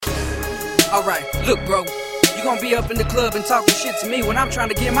Alright, look bro, you gon' be up in the club and talking shit to me when I'm trying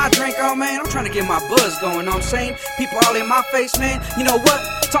to get my drink on, man. I'm trying to get my buzz going, know what I'm saying? People all in my face, man. You know what?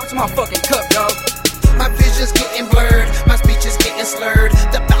 Talk to my fucking cup, dog. My vision's getting blurred, my speech is getting slurred.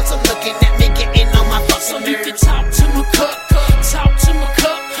 The bouncer looking at me, getting on my fucking nerves. So you can talk to my cup, talk to my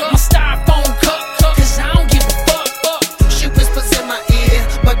cup, my styrofoam cup, cause I don't give a fuck. She whispers in my ear,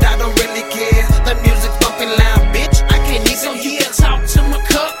 but I don't really care. The music's bumping loud, bitch, I can't even hear. Talk to my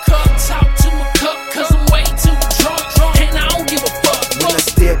cup, talk to my cup, cause I'm way too drunk, and I don't give a fuck. When I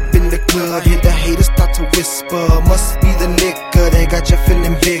step in the club, hear the haters start to whisper. Must be the liquor, they got you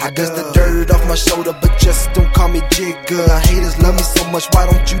feeling big. I dust the dirt off my shoulder, but just don't call me Jigger. Haters love me so much, why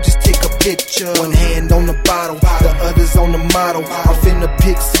don't you just take a picture? One hand on the bottle, the other's on the model. I'm finna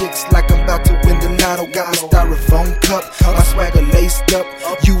pick six like I'm about to win the lotto. Got my styrofoam cup, my swagger laced up.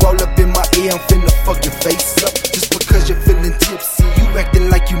 You all up in my ear, I'm finna fuck your face up. Just because you're feeling tipsy, you acting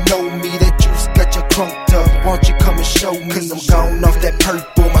like you know me. That juice got you crunked up, won't you come and show me? Cause I'm gone off that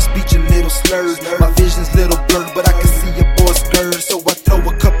purple, my speech a little slurred. My vision's little blurred, but I can see your boy's skirt. So I throw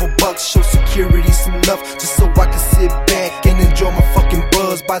a couple bucks, show security some love, just so I can sit back and enjoy my fucking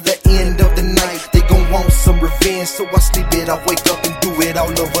buzz. By the end of the night, they gon' want some revenge. So I sleep it, I wake up and do it all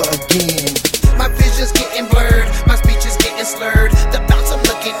over again. My vision's getting blurred, my speech is getting slurred. The bouncer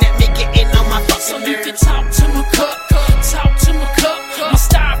looking at me, getting on my So fucking you nerves. can talk to my cup, talk to my cup, my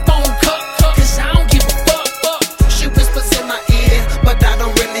styrofoam cup, cause I don't give a fuck. She whispers in my ear, but I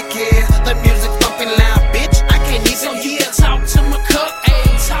don't really care. The music's bumping loud, bitch, I can't So even you hear. can talk to my cup,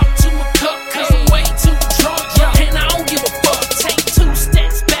 talk to my cup, cause I'm way too drunk, and I don't give a fuck. Take 2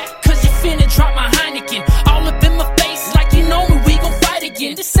 steps back, cause you finna drop my Heineken all up in my face, like you know me, we gon' fight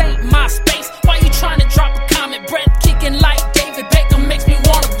again. This ain't my space, why you tryna drop a comment? Breath kicking like David Beckham makes me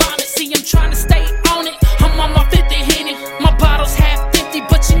wanna vomit. See, I'm tryna stay on it, I'm on my 50 Henny. My bottle's half empty,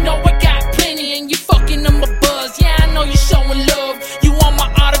 but you know I got plenty. And you fucking on my buzz, yeah, I know you showing love. You want my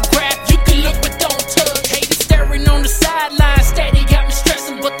autograph, you can look but don't touch. Haters staring on the sideline, steady got me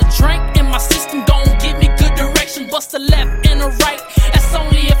stressing. But the drink in my system gon' give me good direction. Bust a left and a right, that's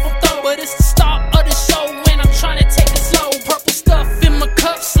only if I'm throw. But it's the start of the show when I'm tryna take it slow. Purple stuff in my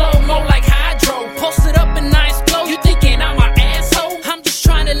cup, slow-mo like hydro. Posted up in nice flow, you thinking I'm an asshole? I'm just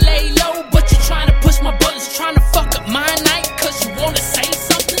tryna lay low, but you tryna push my buttons, tryna fuck up my night, cause you wanna say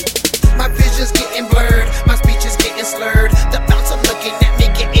something? My vision's getting blurred, my speech is getting slurred. The bouncer looking at me,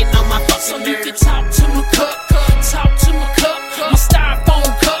 getting on my So fucking you can nerves. talk to my cup, talk to my cup, my styrofoam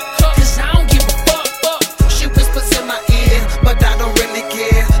cup, cause I don't give a fuck. She whispers in my ear, but I don't really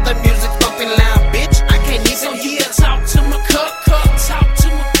care. The music's bumping loud, bitch, I can't So even you hear. can talk to my cup, talk to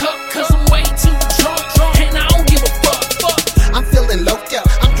my cup, cause I'm way too drunk, and I don't give a fuck. I'm feeling loped out,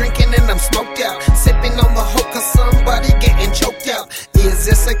 I'm drinking and I'm smoked out. Sipping on the hope cause somebody getting choked out. Is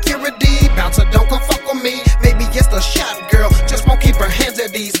it security? Bouncer, don't come fuck with me. Maybe it's the shot girl, just won't keep her hands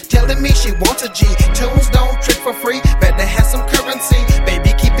at ease. Telling me she wants a G, tunes don't trick for free. Better have some currency,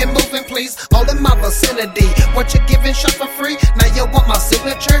 baby keep it moving please. All in my vicinity, what you giving shot for free? Now you want my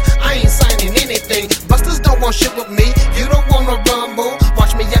signature? I ain't signing anything. Busters don't want shit with me.